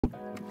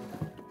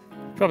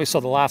probably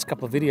saw the last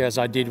couple of videos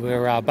I did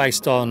were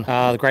based on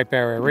the Great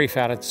Barrier Reef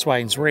out at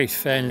Swains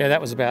Reef, and yeah, that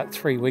was about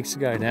 3 weeks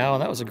ago now,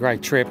 and that was a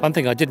great trip. One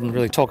thing I didn't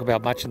really talk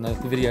about much in the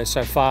video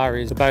so far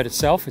is the boat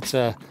itself. It's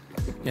a,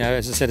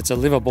 as I said, it's a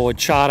liveaboard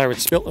charter.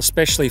 It's built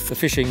especially for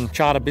fishing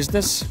charter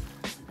business,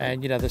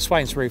 and the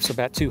Swains Reef's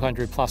about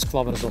 200+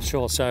 kilometres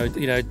offshore, so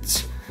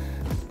it's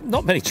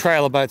not many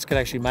trailer boats could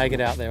actually make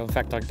it out there. In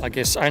fact, I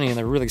guess only in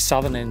the really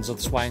southern ends of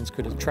the Swains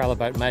could a trailer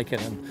boat make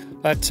it.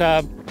 But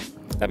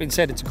that being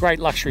said, it's a great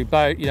luxury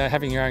boat,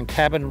 having your own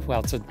cabin. Well,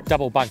 it's a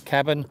double bunk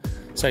cabin,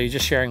 so you're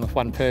just sharing with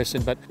one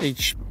person, but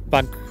each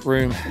bunk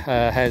room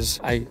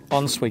has a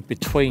ensuite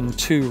between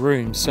 2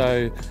 rooms.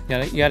 So,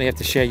 you only have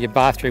to share your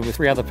bathroom with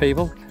 3 other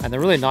people. And the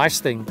really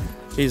nice thing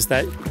is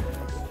that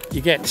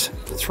you get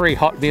 3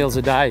 hot meals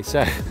a day.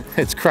 So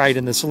it's great.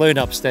 In the saloon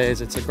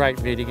upstairs, it's a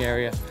great meeting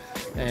area.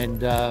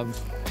 And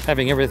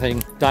having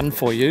everything done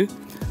for you,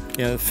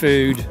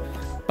 food,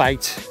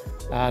 bait,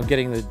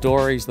 getting the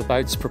dories, the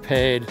boats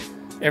prepared,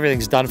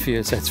 everything's done for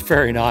you, so it's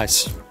very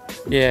nice.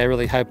 Yeah, I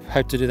really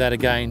hope to do that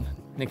again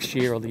next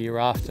year or the year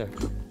after.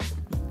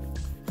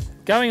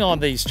 Going on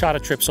these charter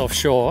trips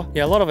offshore,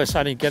 a lot of us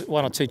only get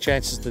 1 or 2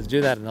 chances to do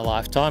that in a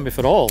lifetime, if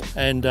at all.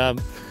 And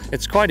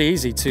it's quite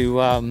easy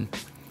to,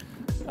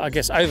 I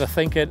guess,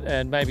 overthink it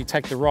and maybe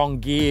take the wrong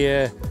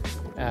gear,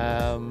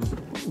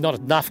 not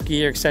enough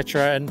gear,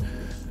 etc. And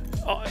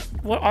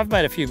I've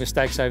made a few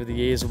mistakes over the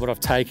years of what I've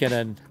taken,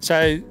 and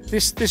so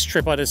this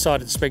trip I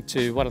decided to speak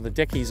to one of the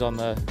deckies on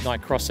the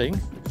night crossing,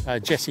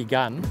 Jess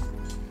Gunn,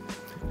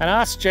 and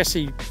ask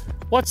Jessie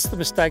what's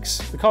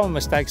the common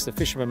mistakes the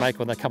fishermen make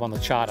when they come on the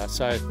charter.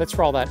 So let's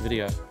roll that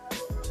video.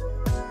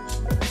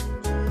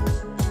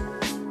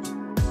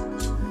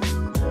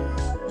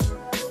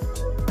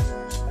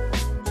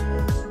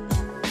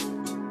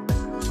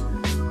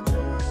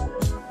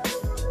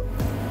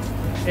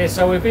 Yeah,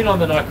 so we've been on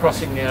the night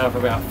crossing now for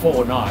about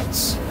 4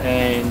 nights,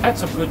 and had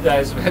some good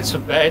days, we've had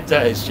some bad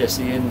days,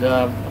 Jessie, and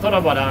I thought I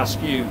might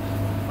ask you,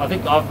 I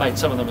think I've made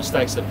some of the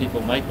mistakes that people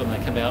make when they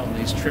come out on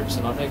these trips,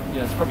 and I think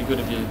it's probably good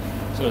if you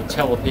sort of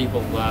tell the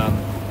people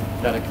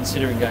that are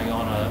considering going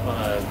on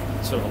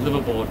a sort of a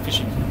liveaboard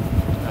fishing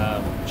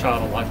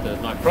charter like the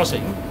night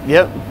crossing.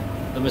 Yep.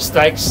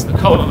 The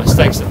common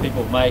mistakes that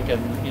people make,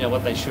 and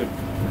what they should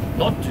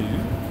not do,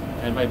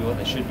 and maybe what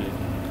they should do.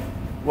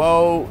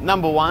 Well,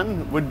 number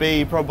 1 would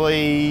be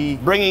probably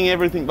bringing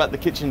everything but the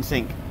kitchen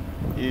sink.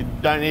 You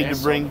don't need to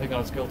bring... I think I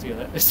was guilty of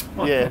that this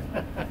time. Yeah.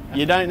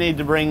 You don't need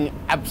to bring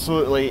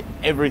absolutely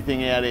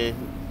everything out here.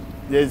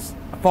 There's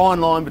a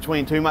fine line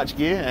between too much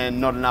gear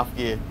and not enough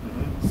gear.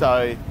 Mm-hmm.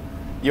 So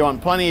you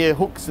want plenty of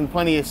hooks and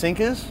plenty of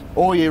sinkers,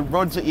 all your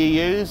rods that you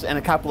use and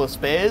a couple of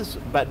spares,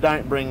 but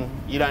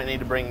you don't need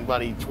to bring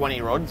bloody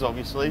 20 rods,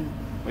 obviously.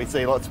 We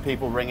see lots of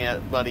people bring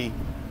out bloody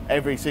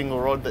every single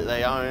rod that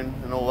they own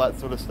and all that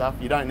sort of stuff.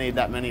 You don't need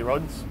that many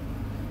rods.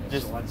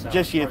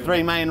 Just your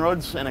 3 main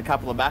rods and a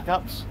couple of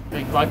backups. I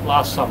think like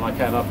last time I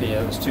came up here,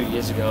 it was 2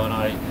 years ago, and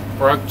I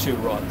broke 2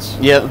 rods.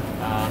 Yep.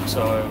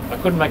 So I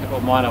couldn't make up my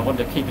mind. I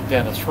wanted to keep it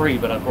down to 3,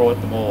 but I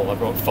brought them all. I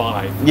brought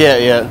 5. Yeah,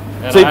 yeah.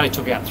 And I only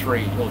took out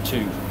 3 or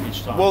 2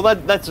 each time. Well,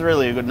 that's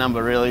really a good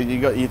number, really.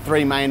 You got your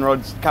 3 main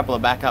rods, a couple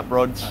of backup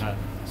rods.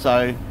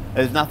 So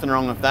there's nothing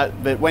wrong with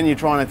that. But when you're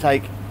trying to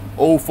take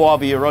all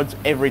 5 of your rods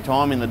every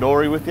time in the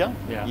dory with you,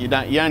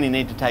 you only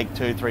need to take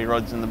 2-3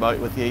 rods in the boat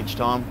with you each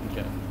time.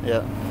 Okay.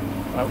 Yeah.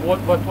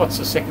 What's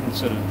the second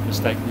sort of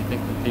mistake you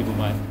think that people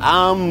make?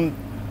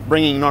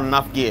 Bringing not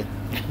enough gear.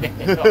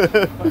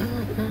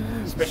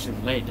 Especially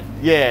lead.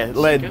 Yeah,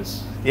 lead.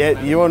 Sinkers, yeah,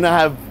 maybe. You want to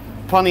have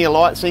plenty of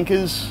light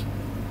sinkers,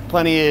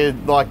 plenty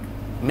of like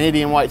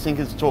medium weight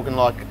sinkers, talking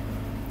like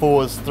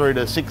 4s through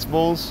to 6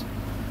 balls,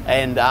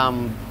 and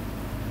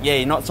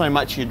yeah, not so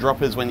much your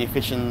droppers when you're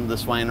fishing the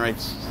Swain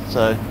reefs.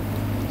 So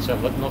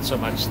not so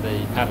much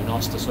the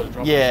paternoster sort of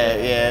droppers.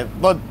 Yeah.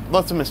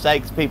 Lots of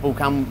mistakes people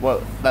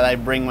that they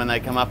bring when they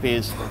come up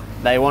is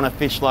they want to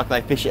fish like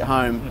they fish at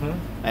home.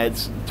 Mm-hmm.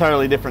 It's a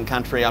totally different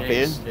country up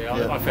here.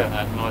 Yeah, I found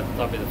that, and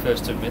I'd be the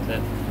first to admit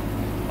that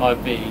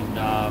I've been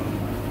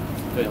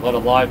doing a lot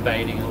of live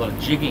baiting, a lot of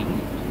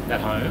jigging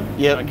at home.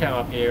 Yep. I came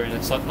up here and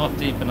it's like not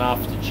deep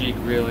enough to jig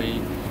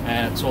really,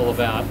 and it's all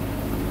about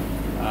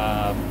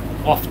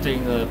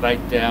wafting the bait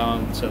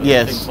down to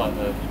things like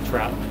the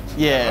trout.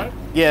 Yeah, right?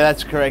 Yeah,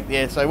 that's correct.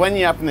 Yeah, so when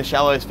you're up in the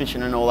shallows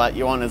fishing and all that,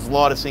 you want as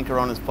light a sinker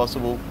on as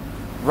possible.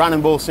 Run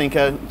and ball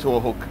sinker to a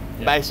hook,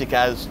 basic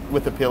as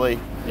with a pilly.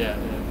 Yeah.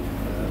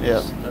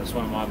 That's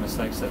one of my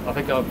mistakes. That I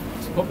think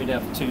it's put me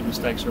down for 2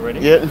 mistakes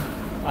already. Yeah.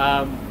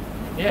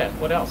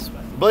 What else?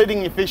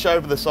 Bleeding your fish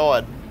over the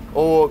side,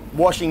 or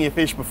washing your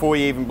fish before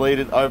you even bleed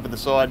it over the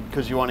side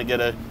because you want to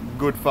get a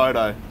good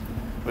photo.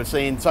 We've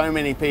seen so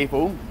many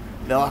people.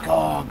 They're like,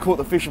 oh, I caught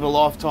the fish of a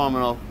lifetime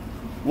and I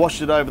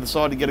washed it over the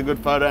side to get a good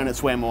photo and it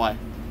swam away.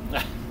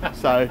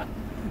 So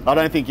I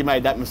don't think you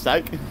made that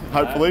mistake,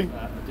 hopefully.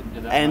 I didn't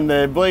do that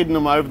and bleeding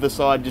them over the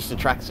side just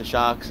attracts the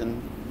sharks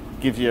and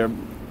gives you a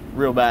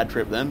real bad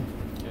trip then.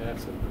 Yeah,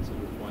 that's a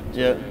good point.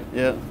 Yeah.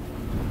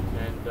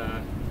 And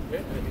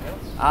anything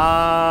else?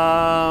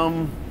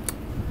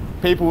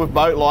 people with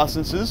boat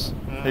licenses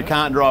who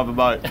can't drive a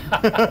boat.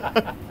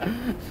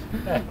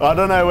 I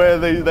don't know where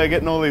they're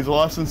getting all these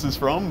licenses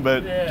from,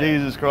 but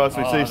Jesus Christ,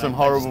 we see some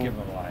horrible. Give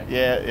them away.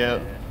 Yeah.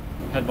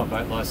 I had my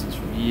boat license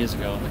from years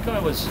ago, and the guy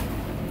was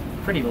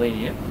pretty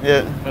lenient.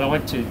 Yeah. But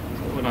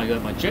when I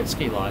got my jet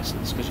ski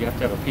license, because you have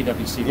to have a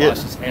PWC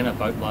license and a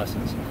boat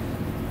license,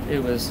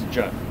 it was a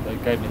joke. They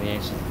gave me the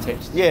answer to the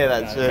test. Yeah,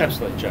 that's it.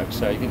 Absolute joke.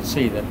 So you can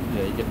see that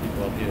you get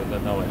people up here that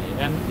have no idea.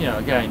 And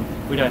again,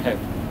 we don't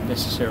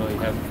necessarily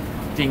have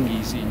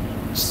dinghies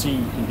in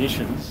sea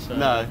conditions. So,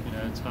 no.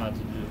 It's hard to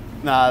do.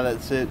 No,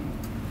 that's it.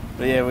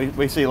 But yeah,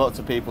 we see lots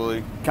of people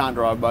who can't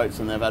drive boats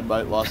and they've had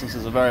boat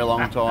licenses a very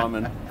long time.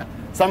 And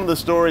some of the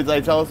stories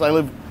they tell us, they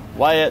live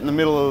way out in the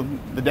middle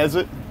of the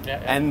desert.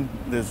 And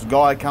this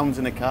guy comes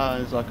in a car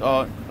and he's like,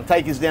 "Oh, I'll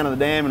take you down to the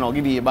dam and I'll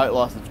give you your boat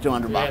license for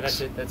 $200 bucks."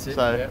 Yeah, that's it.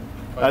 So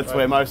that's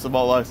where most of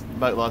the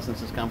boat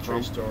licenses come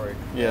from. True story.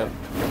 Yeah.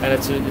 And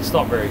it's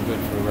not very good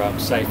for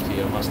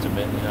safety, I must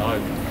admit.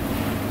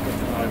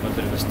 I'm a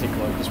bit of a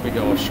stickler because we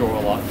go offshore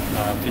a lot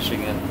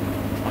fishing and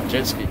on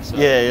jet skis. So,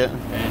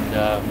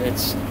 and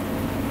it's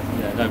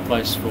no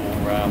place for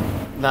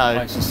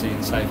place to see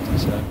in safety.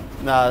 So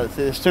no,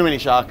 there's too many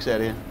sharks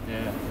out here.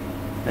 Yeah.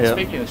 And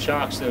speaking of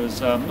sharks, there was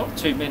not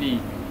too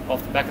many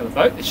off the back of the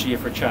boat this year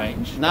for a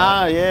change. No,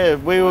 I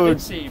didn't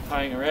see you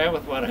playing around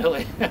with one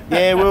earlier.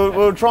 Yeah, we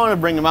were trying to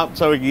bring them up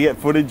so we could get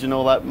footage and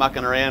all that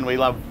mucking around. We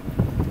love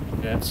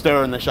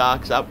stirring the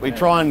sharks up. We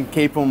try and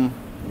keep them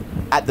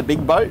at the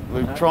big boat.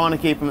 We're trying to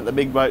keep them at the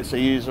big boat so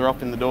use are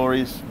up in the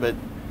dories, but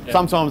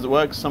sometimes it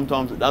works,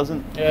 sometimes it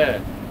doesn't. Yeah.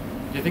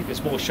 Do you think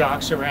there's more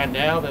sharks around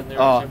now than there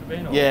has ever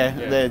been? Or?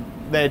 Yeah,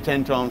 they're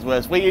 10 times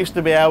worse. We used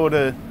to be able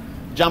to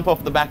jump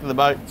off the back of the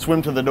boat,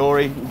 swim to the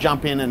dory,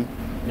 jump in and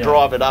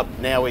drive it up.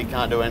 Now we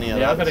can't do any of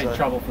that. Yeah, I got in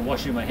trouble for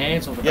washing my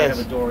hands on the back of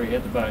the dory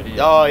at the boat here.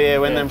 Oh yeah,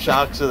 when them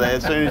sharks are there,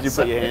 as soon as you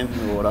put your hands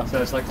in the water.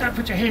 So it's like, don't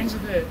put your hands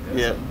in there.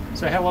 Yeah.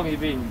 So how long have you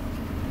been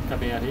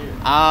coming out here?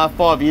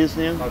 5 years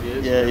now. 5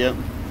 years? Yeah.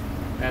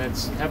 And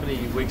it's how many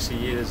weeks a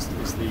year is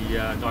the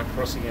night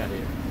crossing out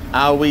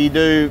here? We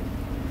do,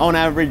 on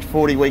average,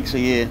 40 weeks a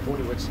year.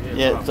 40 weeks a year?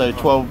 Yeah, wow. so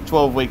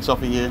 12 weeks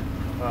off a year.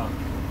 Wow.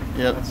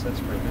 Yep. That's pretty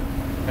good.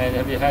 And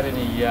have you had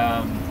any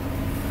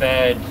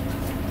bad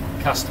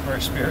customer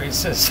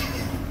experiences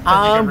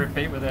that you can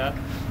repeat without?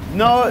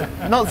 No,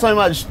 not so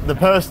much the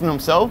person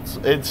themselves,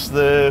 it's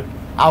the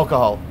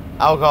alcohol.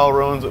 Alcohol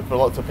ruins it for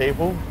lots of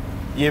people.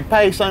 You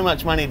pay so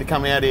much money to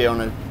come out here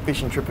on a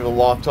fishing trip of a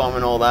lifetime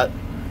and all that,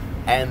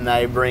 and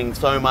they bring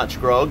so much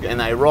grog and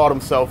they ride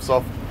themselves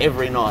off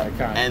every night,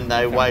 and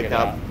they wake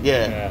up,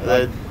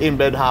 they're in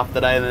bed half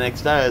the day the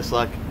next day. It's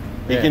like,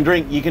 you can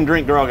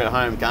drink grog at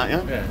home, can't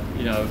you?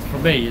 Yeah, for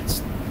me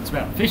it's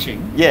about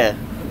fishing. Yeah.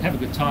 Have a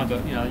good time,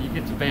 but you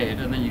get to bed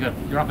and then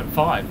you're up at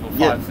 5 or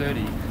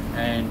 5:30,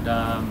 and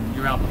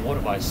you're out in the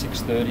water by 6:30 or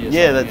something.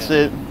 Yeah, that's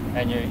it.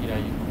 And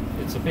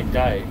it's a big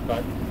day,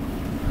 but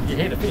you're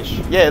here to fish.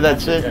 Yeah,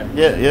 that's it.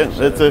 Yeah.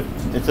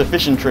 It's a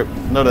fishing trip,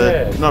 not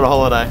a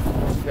holiday.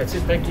 That's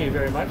it. Thank you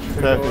very much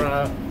for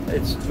your,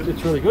 it's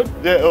really good.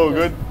 Yeah, all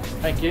good.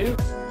 Thank you.